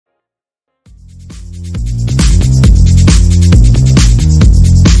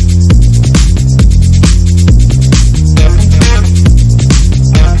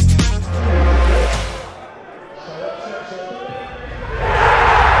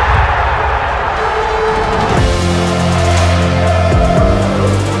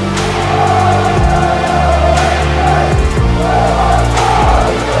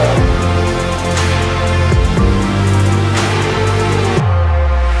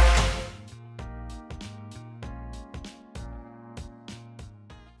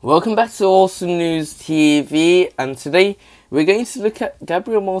Welcome back to Awesome News TV, and today we're going to look at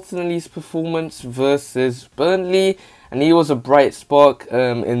Gabriel Martinelli's performance versus Burnley, and he was a bright spark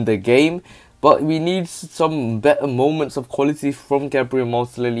in the game, but we need some better moments of quality from Gabriel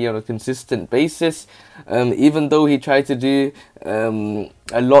Martinelli on a consistent basis. Even though he tried to do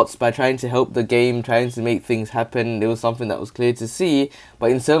a lot by trying to help the game, trying to make things happen, there was something that was clear to see. But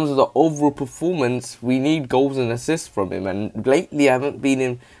in terms of the overall performance, we need goals and assists from him. And lately, I haven't been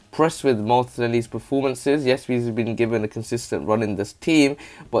impressed with Martinelli's performances. Yes, he's been given a consistent run in this team,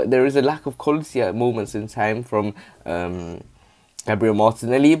 but there is a lack of quality at moments in time from Gabriel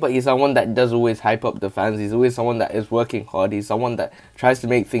Martinelli. But he's someone that does always hype up the fans. He's always someone that is working hard. He's someone that tries to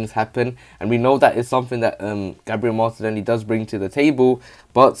make things happen, and we know that is something that Gabriel Martinelli does bring to the table.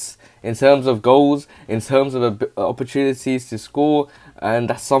 But in terms of goals, in terms of opportunities to score, and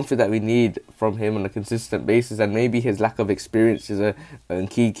that's something that we need from him on a consistent basis. And maybe his lack of experience is a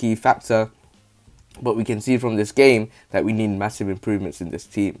key factor, but we can see from this game that we need massive improvements in this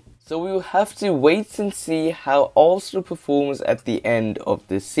team. So we will have to wait and see how Arsenal performs at the end of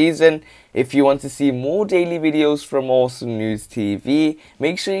this season. If you want to see more daily videos from Awesome News TV,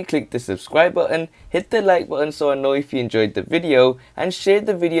 make sure you click the subscribe button, hit the like button so I know if you enjoyed the video, and share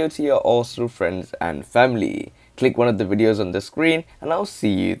the video to your Arsenal friends and family. Click one of the videos on the screen and I'll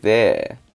see you there.